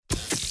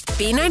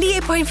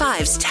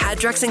B98.5's Tad,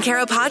 Drex and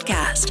Kara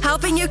podcast,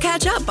 helping you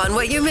catch up on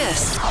what you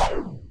missed.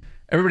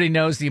 Everybody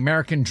knows the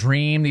American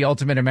dream, the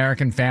ultimate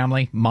American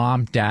family.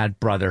 Mom, dad,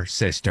 brother,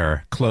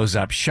 sister. Close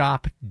up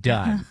shop,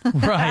 done.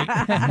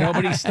 Right.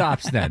 Nobody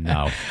stops then,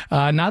 though.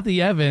 Not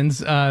the Evans.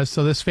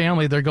 So this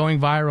family, they're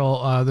going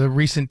viral. The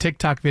recent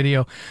TikTok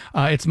video,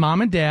 it's mom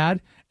and dad,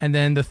 and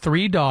then the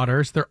three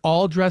daughters. They're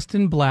all dressed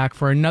in black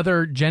for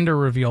another gender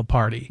reveal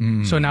party.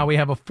 So now we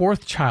have a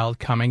fourth child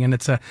coming, and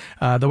it's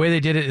the way they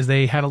did it is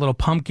they had a little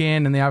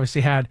pumpkin, and they obviously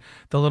had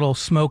the little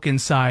smoke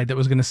inside that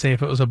was going to say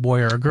if it was a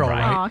boy or a girl,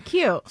 right? Aw,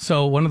 cute.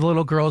 So one of the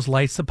little girls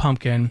lights the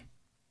pumpkin,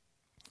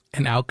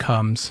 and out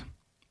comes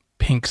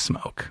pink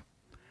smoke.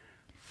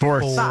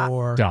 Fourth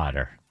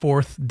daughter.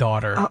 Fourth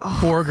daughter.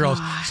 Four girls.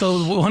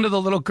 So one of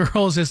the little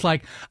girls is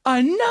like,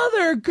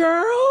 another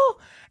girl?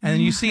 And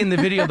then you see in the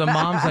video the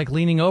mom's like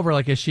leaning over,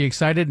 like, is she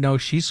excited? No,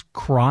 she's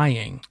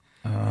crying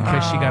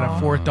because she got a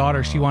fourth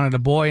daughter. She wanted a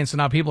boy. And so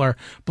now people are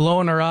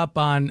blowing her up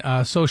on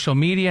social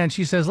media. And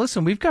she says,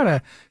 listen, we've got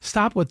to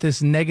stop with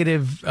this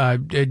negative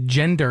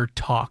gender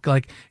talk.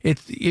 Like,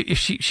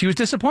 she was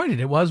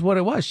disappointed. It was what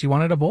it was. She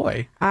wanted a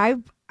boy. I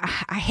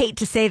hate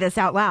to say this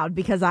out loud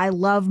because I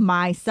love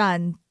my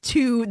son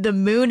to the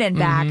moon and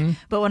back.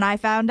 But when I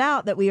found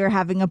out that we were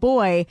having a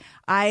boy,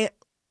 I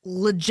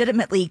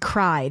legitimately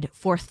cried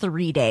for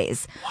 3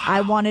 days. Wow.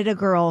 I wanted a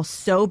girl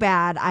so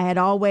bad. I had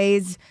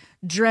always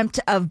dreamt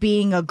of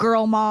being a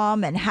girl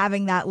mom and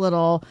having that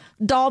little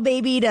doll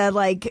baby to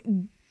like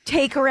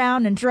take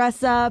around and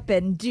dress up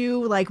and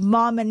do like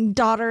mom and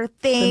daughter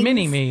things. The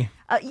mini me.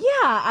 Yeah,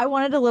 I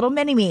wanted a little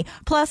mini me.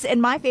 Plus,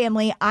 in my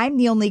family, I'm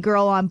the only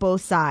girl on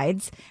both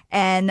sides,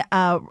 and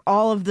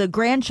all of the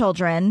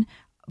grandchildren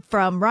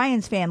from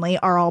Ryan's family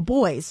are all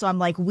boys. So I'm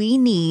like, we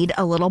need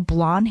a little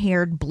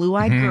blonde-haired,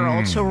 blue-eyed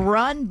girl to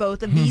run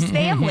both of these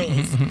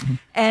families.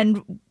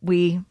 And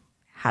we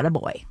had a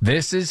boy.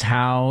 This is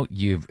how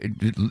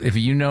if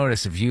you know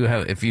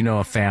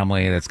a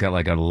family that's got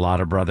like a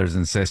lot of brothers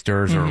and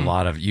sisters or a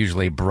lot of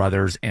usually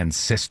brothers and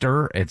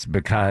sister, it's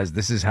because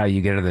this is how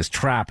you get into this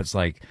trap. It's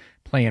like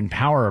playing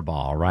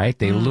Powerball, right?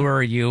 They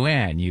lure you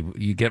in.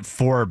 You get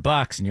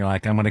 $4 and you're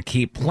like, I'm going to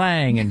keep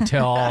playing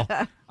until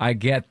I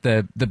get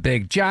the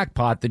big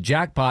jackpot. The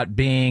jackpot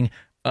being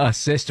a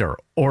sister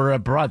or a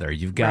brother.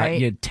 You've got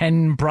you had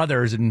 10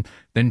 brothers, and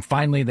then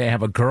finally they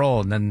have a girl,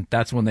 and then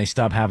that's when they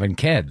stop having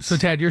kids. So,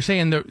 Ted, you're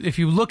saying that if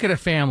you look at a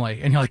family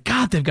and you're like,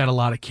 God, they've got a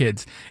lot of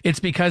kids, it's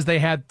because they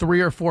had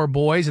 3 or 4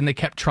 boys and they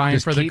kept trying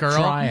for the girl?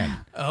 Trying.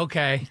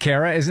 Okay.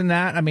 Kara, isn't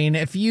that? I mean,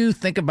 if you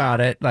think about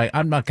it, like,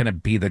 I'm not going to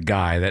be the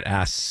guy that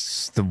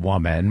asks the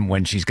woman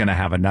when she's going to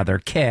have another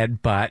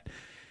kid, but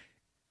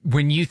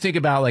when you think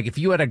about, like, if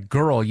you had a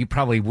girl, you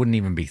probably wouldn't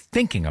even be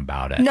thinking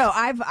about it. No,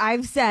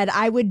 I've said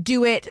I would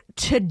do it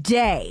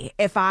today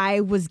if I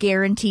was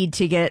guaranteed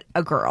to get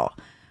a girl.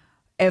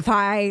 If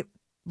I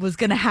was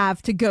going to have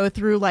to go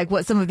through, like,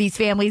 what some of these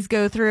families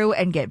go through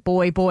and get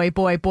boy,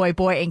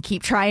 and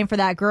keep trying for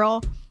that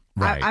girl,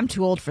 right. I'm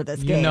too old for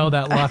this game. You know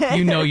that luck.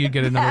 You know you'd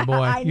get another boy.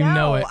 I know, you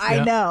know it.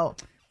 I know.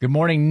 Good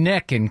morning,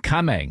 Nick, and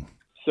Cumming.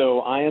 So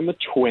I am a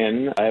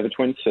twin. I have a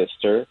twin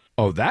sister.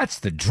 Oh, that's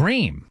the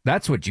dream.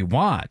 That's what you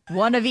want.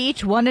 One of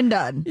each, one and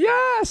done.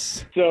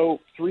 Yes. So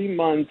 3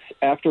 months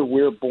after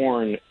we're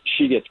born,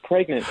 she gets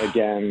pregnant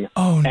again.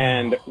 Oh, no.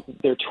 And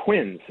they're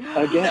twins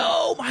again.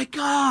 Oh, my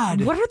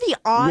God. What are the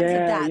odds of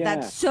that? Yeah.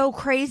 That's so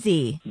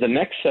crazy. The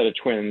next set of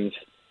twins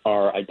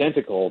are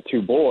identical,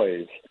 2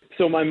 boys.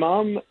 So my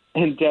mom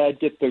and dad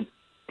get the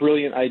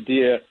brilliant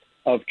idea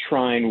of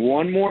trying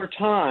one more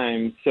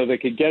time so they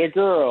could get a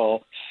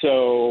girl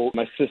so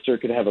my sister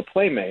could have a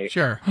playmate.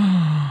 Sure.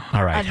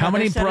 All right. How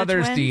many set of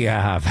brothers do you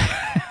have?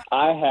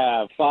 I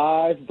have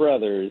 5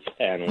 brothers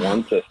and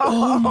 1 sister.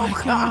 Oh, my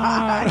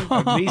God.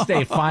 At least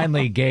they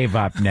finally gave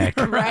up, Nick.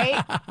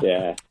 Right?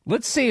 Yeah.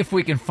 Let's see if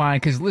we can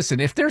find, because listen,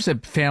 if there's a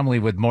family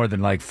with more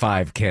than like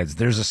 5 kids,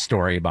 there's a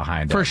story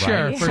behind it. For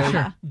sure, right? for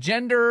sure.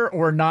 Gender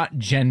or not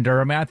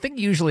gender, I mean, I think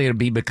usually it'll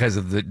be because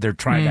of they're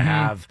trying to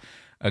have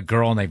a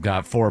girl and they've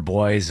got 4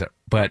 boys,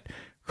 but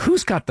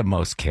who's got the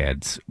most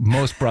kids?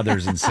 Most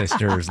brothers and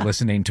sisters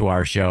listening to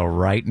our show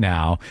right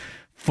now.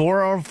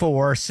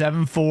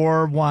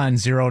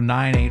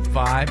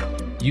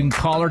 404-741-0985. You can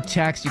call or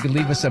text. You can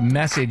leave us a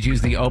message.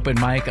 Use the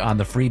open mic on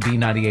the free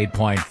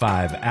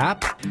B98.5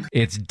 app.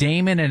 It's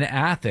Damon in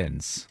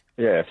Athens.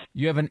 Yes.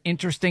 You have an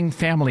interesting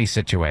family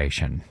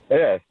situation.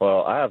 Yes.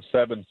 Well, I have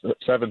seven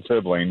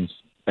siblings,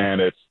 and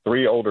it's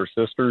 3 older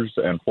sisters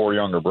and 4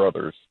 younger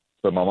brothers.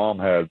 So my mom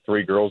had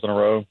 3 girls in a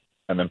row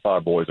and then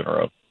 5 boys in a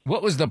row.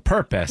 What was the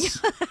purpose?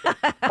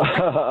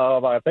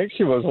 I think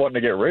she was wanting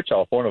to get rich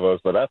off one of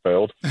us, but that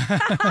failed.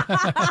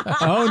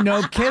 Oh,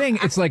 no kidding.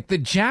 It's like the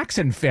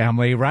Jackson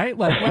family, right?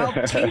 Like, well,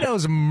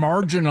 Tito's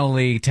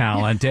marginally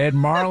talented,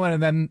 Marlon,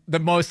 and then the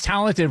most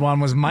talented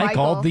one was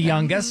Michael. The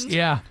youngest.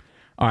 Yeah.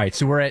 All right,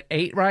 so we're at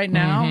 8 right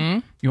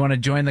now. You want to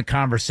join the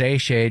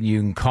conversation, you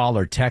can call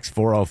or text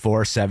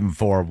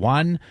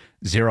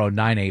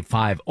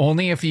 404-741-0985.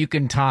 Only if you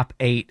can top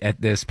 8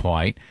 at this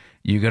point.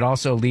 You could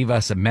also leave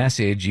us a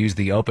message. Use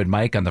the open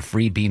mic on the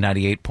free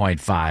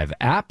B98.5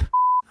 app.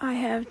 I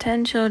have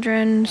 10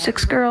 children,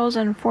 6 girls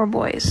and 4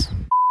 boys.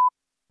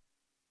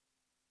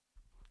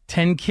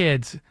 10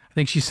 kids. I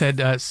think she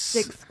said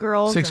 6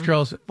 girls. 6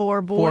 girls.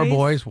 4 boys. 4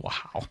 boys.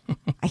 Wow.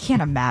 I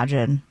can't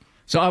imagine.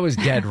 So I was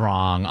dead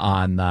wrong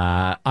on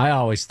I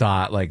always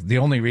thought like the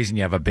only reason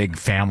you have a big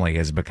family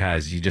is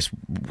because you just,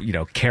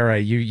 Kara,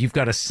 you've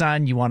got a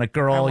son, you want a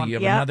girl, you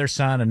have another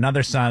son,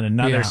 another son,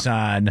 another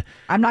son.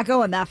 I'm not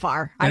going that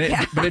far. But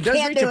it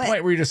does reach a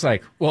point where you're just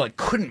like, well, it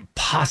couldn't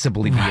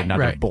possibly be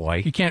another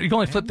boy. You can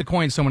only flip the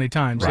coin so many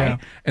times. Right. Yeah.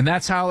 And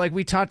that's how like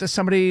we talked to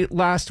somebody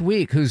last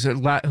week whose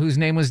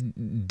name was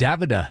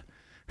Davida.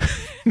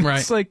 Right.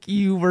 It's like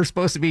you were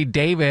supposed to be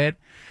David.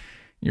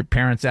 Your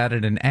parents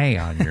added an A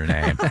on your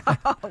name.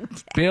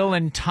 Bill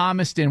and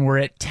Thomaston, we're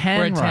at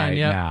 10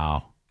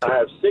 now. I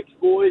have 6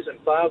 boys and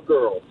 5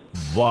 girls.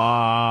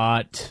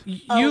 What?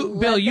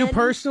 Bill, you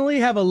personally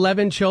have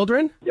 11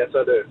 children? Yes,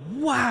 I do.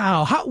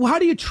 Wow. How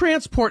do you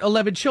transport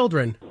 11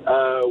 children?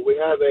 We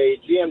have a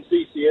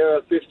GMC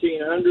Sierra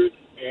 1500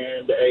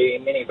 and a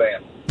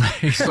minivan.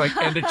 He's like,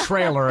 and a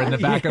trailer in the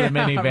back of the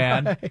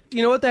minivan.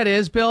 You know what that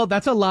is, Bill?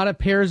 That's a lot of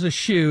pairs of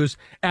shoes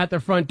at the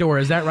front door.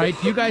 Is that right?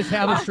 Do you guys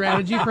have a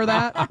strategy for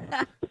that?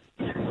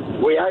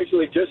 We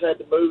actually just had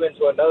to move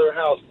into another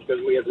house because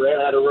we had ran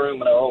out of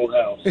room in our old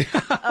house.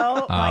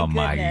 Oh,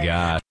 my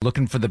God.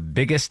 Looking for the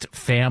biggest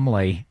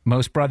family.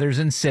 Most brothers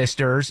and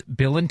sisters.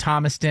 Bill and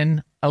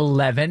Thomaston,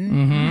 11.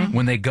 Mm-hmm.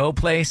 When they go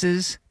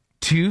places,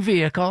 2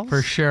 vehicles.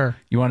 For sure.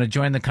 You want to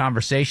join the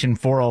conversation,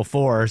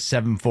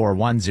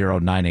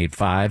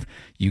 404-741-0985.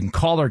 You can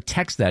call or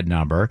text that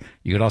number.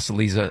 You could also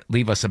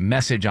leave us a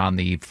message on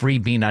the free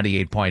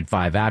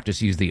B98.5 app.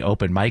 Just use the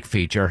open mic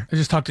feature. I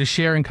just talked to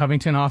Cher in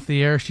Covington off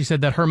the air. She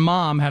said that her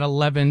mom had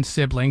 11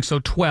 siblings, so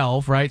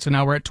 12, right? So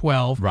now we're at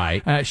 12.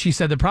 Right. She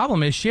said the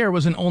problem is Cher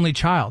was an only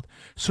child.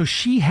 So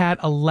she had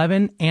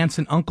 11 aunts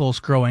and uncles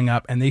growing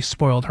up, and they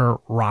spoiled her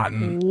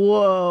rotten.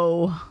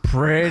 Whoa.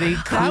 Pretty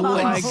cool, That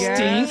would I guess.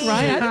 stink, right?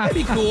 I think that'd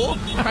be cool.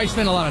 Probably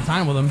spend a lot of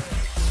time with them.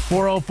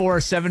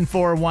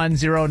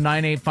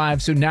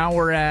 404-741-0985. So now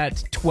we're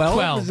at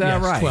 12. Is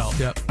that yes, right? 12,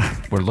 yep.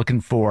 We're looking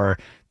for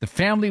the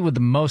family with the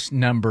most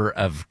number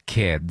of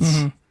kids.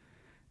 Mm-hmm.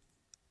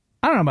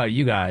 I don't know about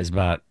you guys,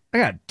 but I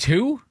got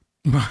 2,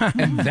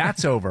 and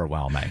that's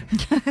overwhelming.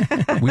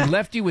 We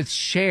left you with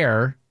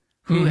Cher,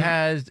 who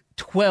has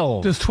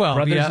 12, just 12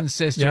 brothers and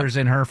sisters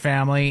in her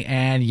family,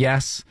 and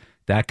yes,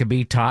 that could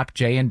be top.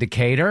 Jay in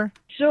Decatur.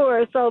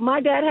 Sure. So my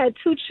dad had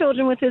 2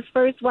 children with his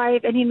first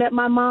wife, and he met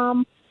my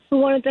mom, who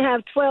wanted to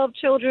have 12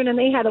 children, and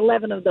they had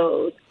 11 of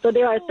those. So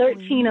there are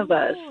 13 of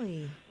us.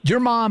 Your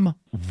mom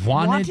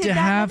wanted to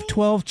have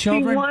 12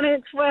 children? She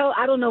wanted 12.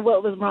 I don't know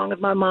what was wrong with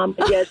my mom,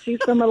 but yes, she's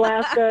from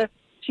Alaska.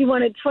 She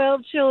wanted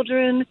 12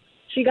 children.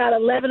 She got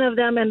 11 of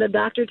them, and the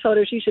doctor told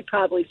her she should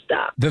probably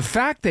stop. The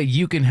fact that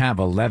you can have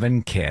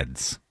 11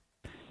 kids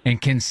and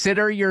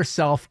consider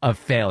yourself a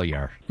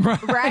failure.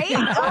 Right?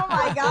 Oh,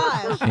 my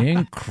gosh.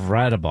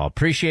 Incredible.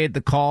 Appreciate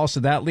the call.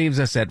 So that leaves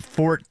us at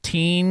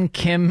 14.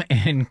 Kim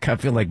and I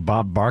feel like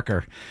Bob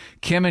Barker.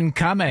 Kim and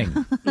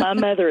Cumming. My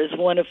mother is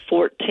one of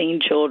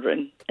 14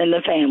 children in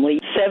the family.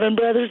 7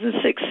 brothers and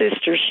 6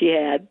 sisters she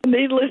had.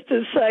 Needless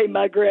to say,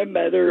 my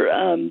grandmother,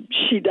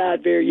 she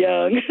died very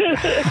young.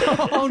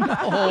 Oh,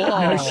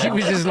 no. No, she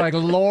was just like,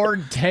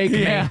 Lord, take me.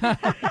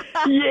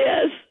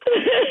 Yes.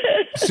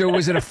 So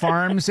was it a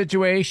farm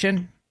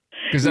situation?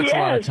 Because that's a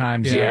lot of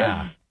times,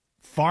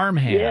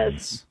 farmhands.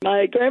 Yes.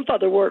 My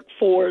grandfather worked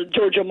for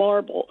Georgia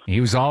Marble.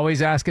 He was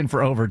always asking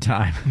for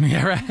overtime.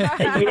 Yeah, right.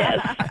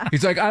 Yes.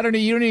 He's like, you don't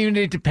even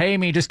need to pay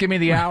me. Just give me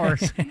the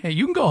hours. Hey,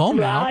 you can go home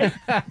now.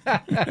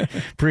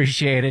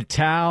 Appreciate it.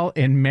 Tal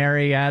in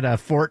Marietta,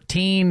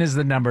 14 is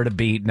the number to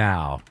beat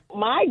now.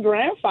 My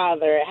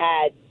grandfather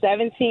had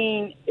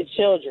 17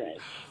 children.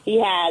 He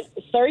had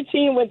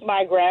 13 with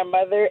my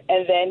grandmother,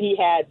 and then he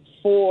had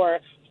 4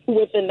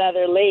 with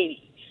another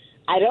lady.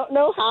 I don't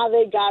know how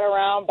they got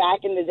around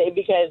back in the day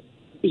because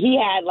he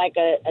had like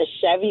a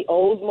Chevy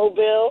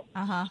Oldsmobile.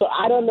 So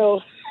I don't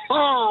know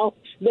how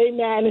they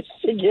managed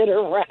to get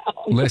around.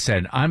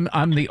 Listen,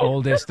 I'm the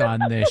oldest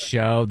on this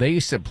show. They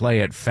used to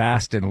play it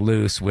fast and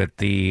loose with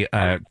the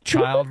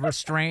child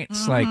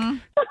restraints. Like,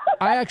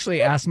 I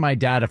actually asked my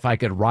dad if I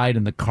could ride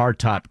in the car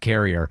top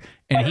carrier,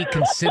 and he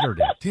considered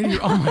it. Did you?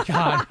 Oh, my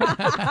God.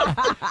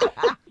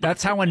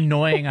 That's how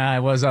annoying I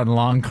was on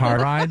long car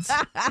rides.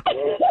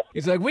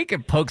 He's like, we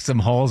could poke some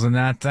holes in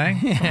that thing.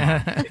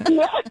 Yeah.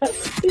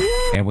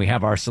 And we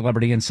have our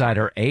celebrity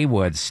insider, A.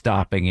 Woods,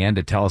 stopping in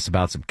to tell us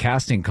about some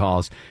casting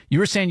calls. You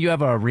were saying you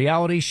have a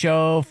reality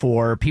show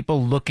for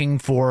people looking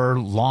for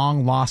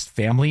long-lost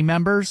family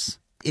members?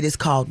 It is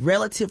called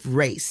Relative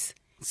Race.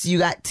 So you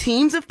got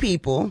teams of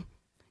people.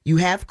 You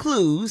have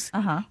clues.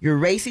 You're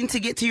racing to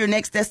get to your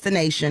next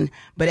destination,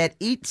 but at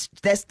each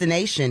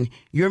destination,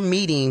 you're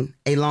meeting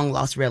a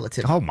long-lost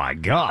relative. Oh, my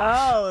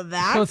gosh. Oh,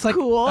 that's So it's like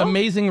cool.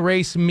 Amazing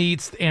Race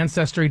meets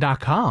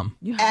Ancestry.com.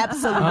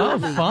 Absolutely. Oh,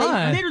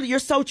 fun. Literally,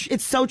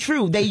 it's so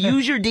true. They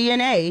use your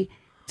DNA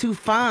to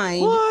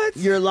find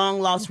your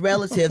long lost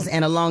relatives.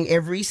 And along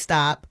every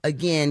stop,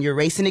 again, you're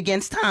racing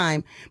against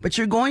time, but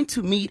you're going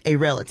to meet a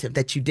relative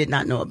that you did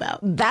not know about.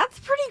 That's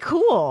pretty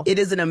cool. It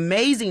is an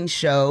amazing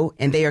show,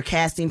 and they are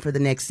casting for the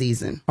next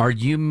season. Are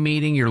you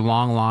meeting your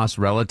long lost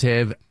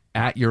relative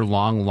at your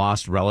long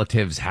lost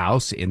relative's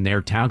house in their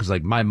town? Because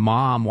like my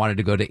mom wanted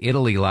to go to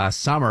Italy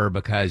last summer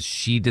because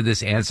she did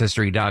this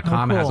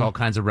Ancestry.com, has all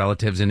kinds of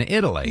relatives in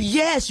Italy.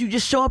 Yes, you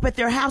just show up at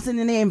their house and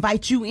then they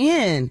invite you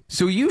in.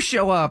 So you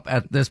show up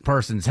at this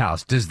person's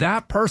house. Does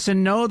that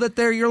person know that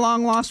they're your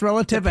long lost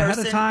relative ahead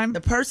of time? The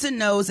person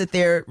knows that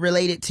they're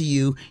related to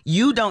you.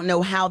 You don't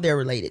know how they're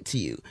related to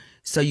you.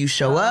 So you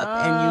show up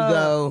and you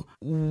go,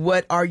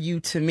 what are you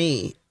to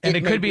me? And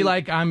it could be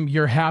like, I'm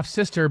your half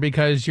sister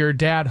because your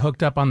dad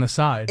hooked up on the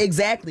side.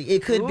 Exactly.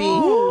 It could be.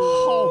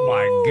 Oh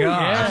my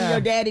God. I'm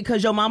your daddy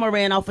because your mama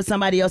ran off with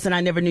somebody else and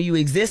I never knew you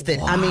existed.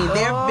 I mean,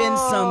 there have been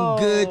some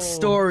good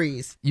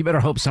stories. You better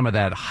hope some of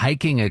that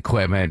hiking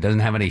equipment doesn't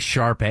have any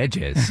sharp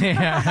edges.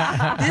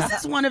 This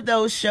is one of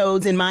those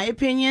shows, in my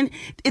opinion,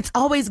 it's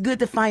always good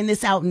to find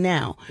this out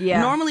now.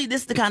 Yeah. Normally,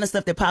 this is the kind of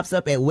stuff that pops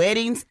up at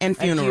weddings and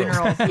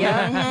funerals.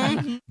 Yeah.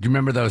 Do you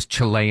remember those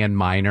Chilean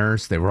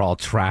miners? They were all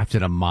trapped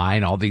in a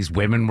mine. All these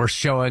women were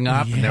showing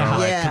up. And they were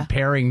like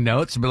comparing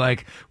notes and be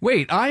like,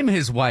 wait, I'm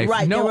his wife.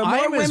 Right. No, there were more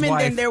I'm his women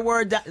wife.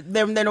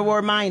 than there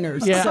were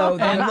minors. Yeah. So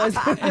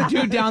And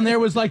dude down there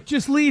was like,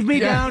 just leave me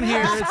down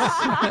here.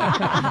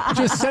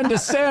 Just send a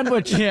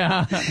sandwich.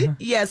 Yeah.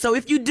 Yeah, so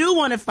if you do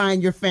want to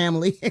find your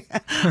family,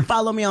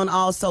 follow me on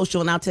all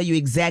social and I'll tell you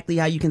exactly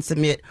how you can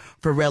submit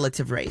for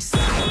relative race.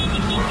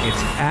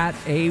 It's at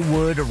A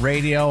Wood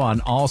Radio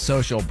on all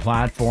social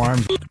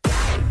platforms.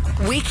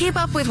 We keep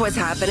up with what's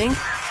happening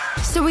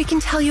so we can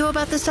tell you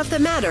about the stuff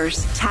that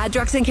matters. Tad,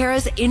 Drex, and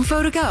Kara's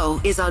Info to Go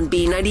is on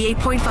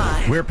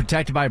B98.5. We're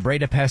protected by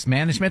Breda Pest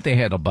Management. They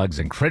handle bugs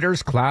and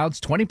critters. Clouds,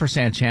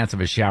 20% chance of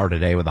a shower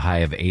today with a high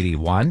of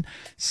 81.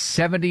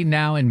 70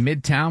 now in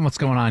Midtown. What's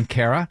going on,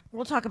 Kara?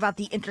 We'll talk about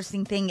the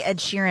interesting thing Ed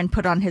Sheeran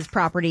put on his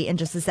property in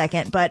just a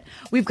second, but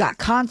we've got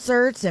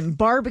concerts and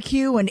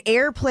barbecue and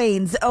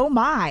airplanes. Oh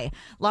my.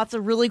 Lots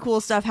of really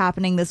cool stuff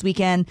happening this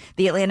weekend.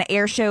 The Atlanta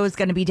Air Show is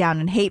going to be down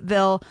in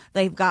Hapeville.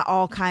 They've got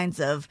all kinds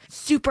of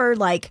super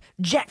like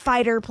jet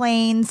fighter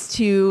planes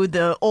to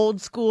the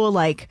old school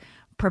like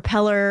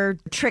propeller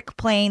trick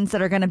planes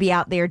that are going to be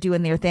out there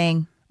doing their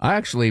thing. I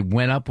actually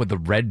went up with the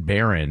Red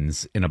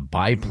Barons in a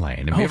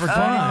biplane. Have you ever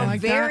done anything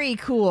like very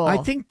that? cool. I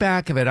think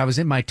back of it, I was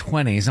in my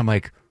 20s. I'm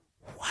like,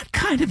 what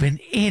kind of an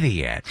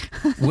idiot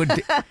would...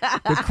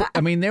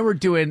 I mean, they were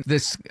doing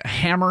this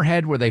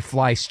hammerhead where they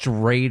fly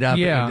straight up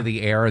into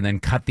the air and then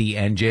cut the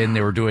engine.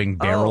 They were doing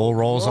barrel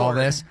rolls, all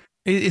this.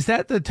 Is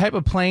that the type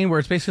of plane where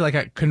it's basically like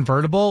a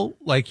convertible?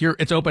 Like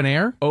it's open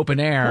air? Open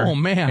air. Oh,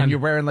 man. And you're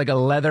wearing like a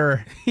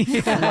leather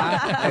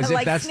flat, as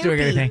Like if that's Snoopy. doing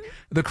anything.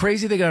 The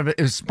crazy thing of it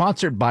is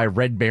sponsored by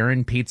Red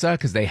Baron Pizza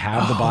because they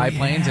have the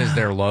biplanes as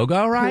their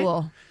logo, right?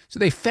 Cool. So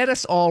they fed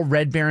us all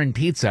Red Baron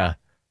Pizza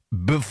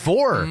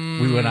before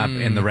we went up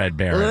in the Red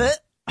Baron.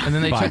 And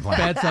then they took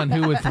bets on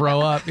who would throw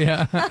up.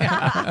 Yeah.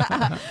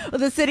 Well,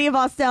 the city of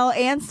Austell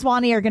and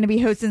Swanee are going to be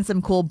hosting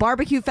some cool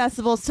barbecue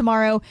festivals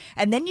tomorrow.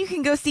 And then you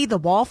can go see the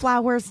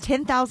Wallflowers,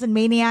 10,000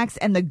 Maniacs,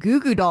 and the Goo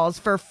Goo Dolls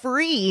for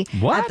free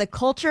at the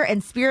Culture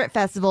and Spirit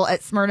Festival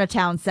at Smyrna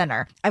Town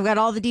Center. I've got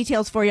all the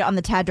details for you on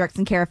the Tad, Drex,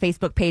 and Kara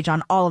Facebook page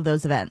on all of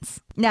those events.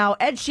 Now,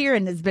 Ed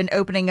Sheeran has been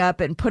opening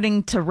up and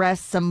putting to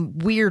rest some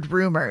weird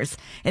rumors.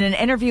 In an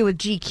interview with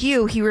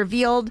GQ, he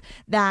revealed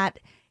that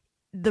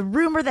the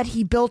rumor that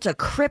he built a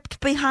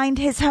crypt behind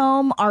his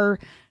home are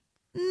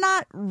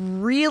not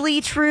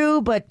really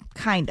true, but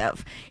kind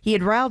of. He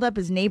had riled up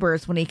his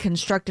neighbors when he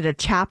constructed a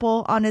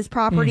chapel on his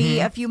property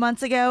a few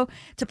months ago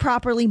to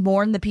properly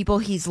mourn the people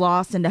he's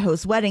lost and to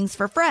host weddings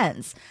for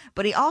friends.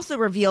 But he also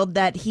revealed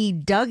that he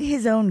dug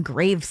his own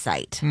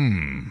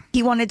gravesite.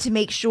 He wanted to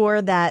make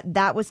sure that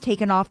that was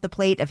taken off the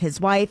plate of his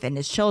wife and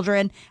his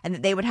children and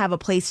that they would have a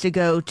place to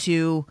go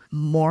to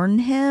mourn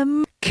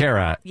him.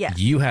 Kara, Yes.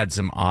 you had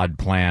some odd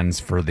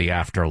plans for the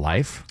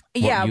afterlife.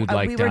 Yeah, you'd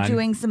like we were done?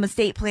 doing some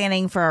estate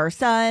planning for our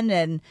son,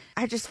 and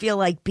I just feel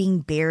like being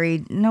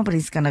buried,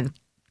 nobody's going to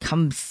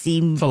come see.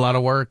 It's a lot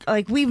of work.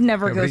 Like, we've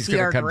never Nobody's go see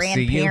gonna our come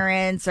see you?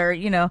 grandparents or,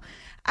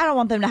 I don't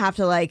want them to have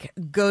to, like,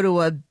 go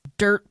to a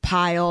dirt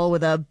pile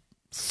with a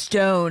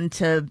stone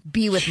to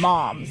be with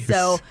mom.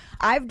 So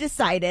I've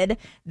decided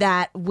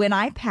that when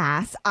I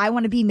pass, I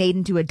want to be made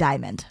into a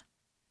diamond.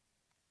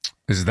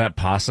 Is that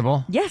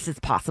possible? Yes, it's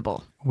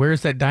possible.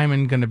 Where's that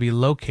diamond going to be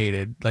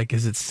located? Like,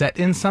 is it set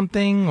in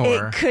something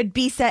or? It could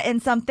be set in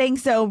something.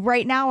 So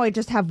right now I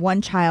just have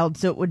one child.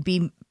 So it would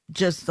be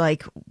just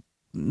like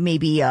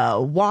maybe a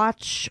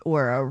watch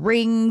or a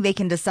ring. They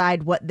can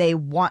decide what they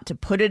want to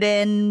put it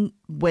in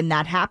when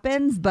that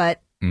happens.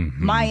 But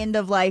my end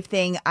of life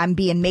thing, I'm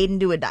being made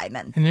into a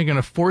diamond. And you're going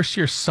to force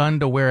your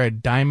son to wear a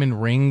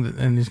diamond ring,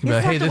 and he's going to be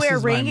like, You hey, have to this wear a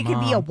is ring. my It could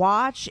be a mom.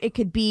 watch. It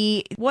could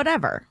be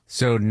whatever.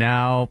 So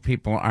now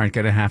people aren't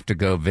going to have to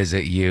go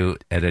visit you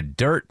at a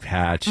dirt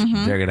patch.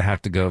 They're going to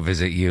have to go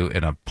visit you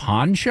in a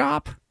pawn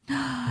shop?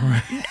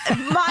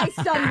 My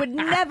son would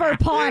never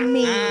pawn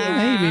me.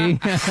 Maybe.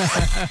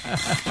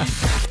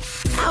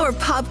 Our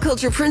pop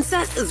culture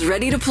princess is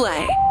ready to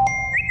play.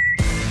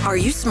 Are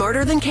You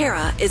Smarter Than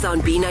Kara is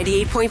on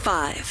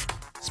B98.5.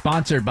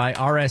 Sponsored by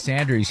R.S.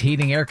 Andrews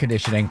Heating, Air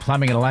Conditioning,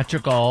 Plumbing, and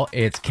Electrical.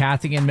 It's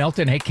Kathy and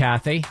Milton. Hey,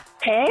 Kathy.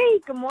 Hey,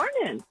 good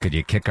morning. Could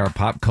you kick our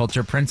pop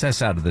culture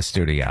princess out of the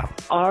studio?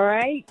 All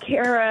right,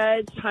 Kara,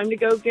 it's time to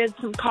go get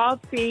some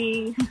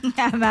coffee.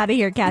 I'm out of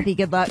here, Kathy.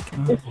 Good luck.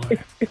 Oh, boy.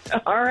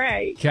 All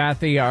right.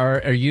 Kathy,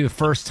 are you the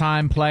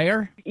first-time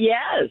player?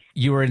 Yes.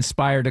 You were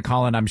inspired to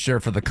call in, I'm sure,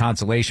 for the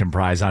consolation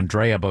prize,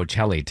 Andrea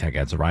Bocelli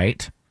tickets,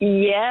 right?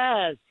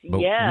 Yes. But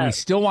yes. we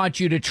still want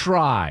you to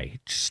try.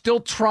 Still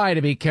try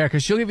to be careful,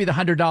 because she'll give you the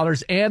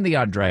 $100 and the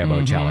Andrea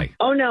Bocelli.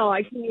 Oh, no,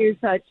 I can use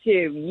that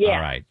too. Yeah.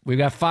 All right. We've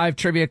got 5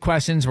 trivia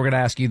questions. We're going to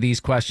ask you these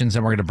questions,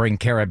 and we're going to bring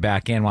Kara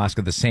back in. We'll ask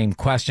her the same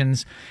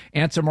questions.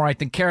 Answer more right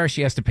than Kara,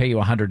 she has to pay you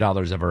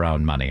 $100 of her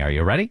own money. Are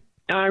you ready?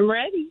 I'm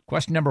ready.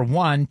 Question number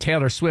 1,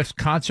 Taylor Swift's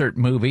concert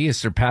movie has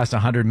surpassed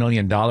 $100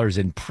 million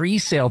in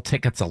pre-sale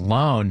tickets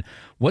alone.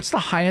 What's the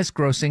highest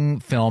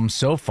grossing film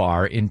so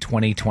far in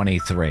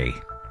 2023?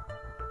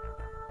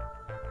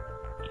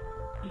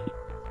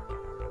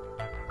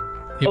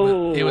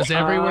 It was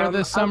everywhere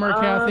this summer,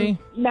 Kathy.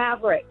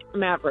 Maverick.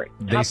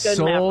 They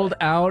sold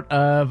out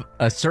of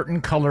a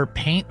certain color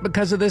paint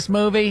because of this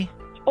movie.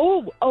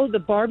 Oh, the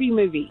Barbie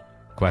movie.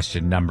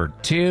 Question number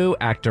 2,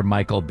 actor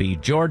Michael B.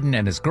 Jordan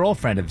and his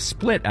girlfriend have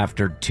split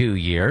after 2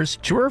 years.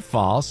 True or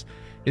false?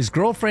 His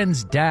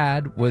girlfriend's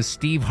dad was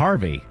Steve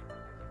Harvey.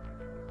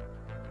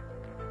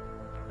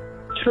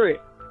 True.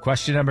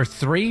 Question number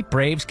 3,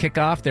 Braves kick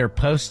off their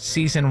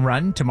postseason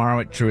run tomorrow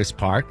at Truist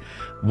Park.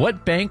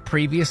 What bank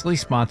previously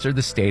sponsored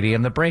the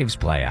stadium the Braves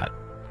play at?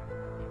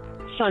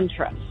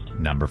 SunTrust.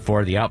 Number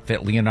 4, the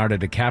outfit Leonardo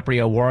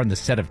DiCaprio wore on the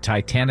set of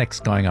Titanic's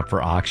going up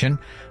for auction.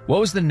 What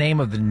was the name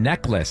of the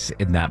necklace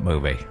in that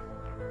movie?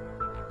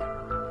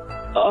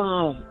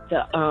 The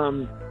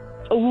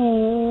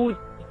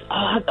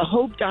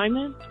Hope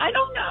Diamond? I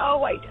don't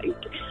know.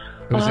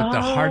 Was it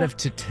the Heart of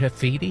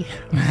Tafiti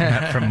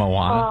from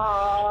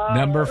Moana?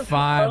 Number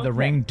 5, the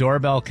Ring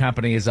Doorbell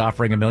Company is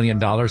offering $1 million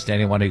to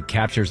anyone who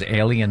captures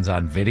aliens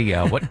on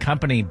video. What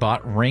company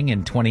bought Ring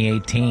in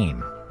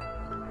 2018?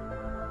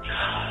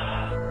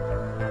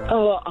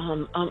 Wow,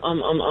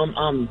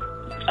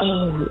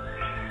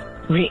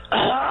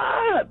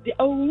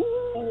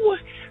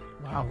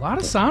 a lot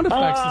of sound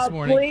effects this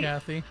morning,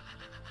 Kathy.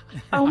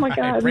 Oh my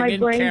God, my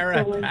brain's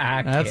Kara going.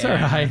 back. That's all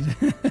right.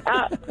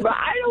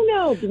 I don't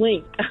know,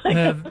 Blink.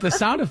 The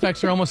sound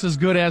effects are almost as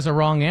good as a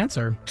wrong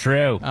answer.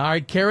 True. All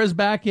right, Kara's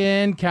back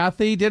in.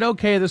 Kathy did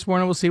okay this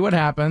morning. We'll see what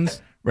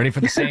happens. Ready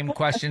for the same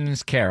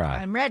questions, Kara?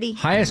 I'm ready.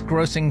 Highest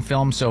grossing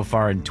film so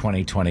far in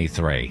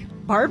 2023?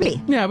 Barbie.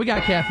 Yeah, we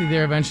got Kathy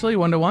there eventually,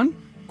 1-1.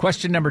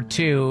 Question number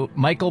 2,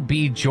 Michael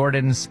B.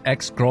 Jordan's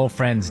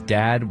ex-girlfriend's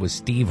dad was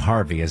Steve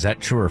Harvey. Is that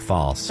true or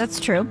false? That's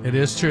true. It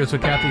is true. That's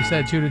what Kathy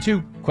said,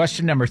 2-2.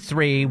 Question number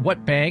 3,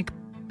 what bank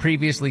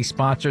previously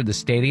sponsored the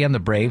stadium the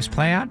Braves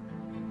play at?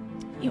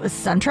 It was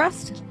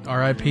SunTrust.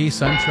 R.I.P.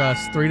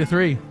 SunTrust,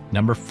 3-3.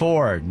 Number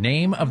 4,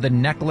 name of the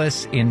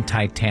necklace in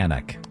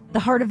Titanic. The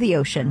Heart of the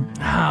Ocean.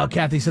 Oh,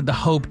 Kathy said the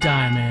Hope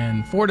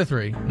Diamond,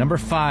 4-3. Number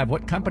 5,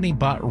 what company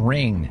bought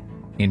Ring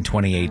in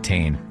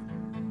 2018?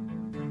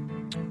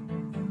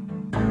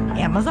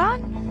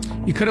 Amazon?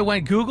 You could have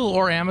went Google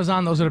or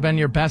Amazon. Those would have been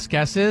your best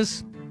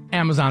guesses.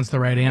 Amazon's the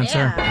right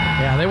answer.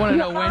 Yeah, they want to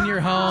know when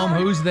you're home,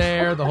 who's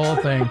there, the whole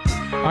thing.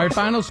 All right,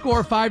 final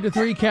score,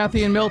 5-3.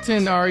 Kathy and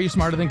Milton, are you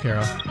smarter than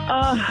Kara?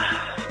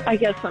 I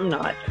guess I'm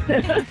not.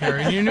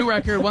 Kara, your new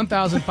record,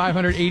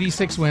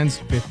 1,586 wins,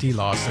 50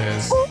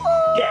 losses.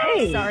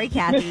 Dang. Sorry,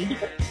 Kathy.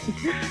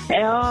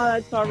 Oh,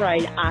 that's all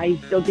right. I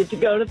still get to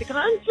go to the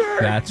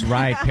concert. That's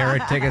right. Pair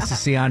of tickets to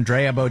see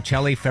Andrea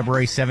Bocelli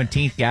February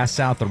 17th, Gas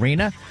South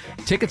Arena.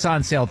 Tickets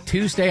on sale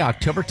Tuesday,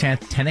 October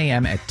 10th, 10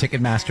 a.m. at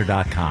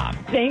Ticketmaster.com.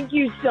 Thank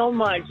you so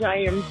much. I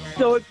am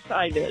so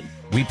excited.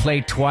 We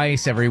play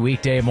twice every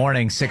weekday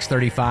morning,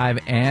 6:35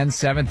 and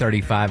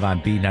 7:35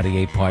 on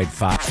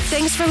B98.5.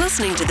 Thanks for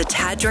listening to the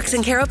Tad, Drex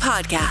and Kara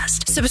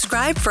podcast.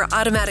 Subscribe for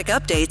automatic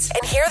updates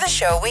and hear the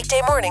show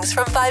weekday mornings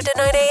from 5 to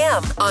 9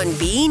 a.m. on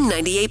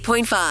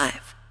B98.5.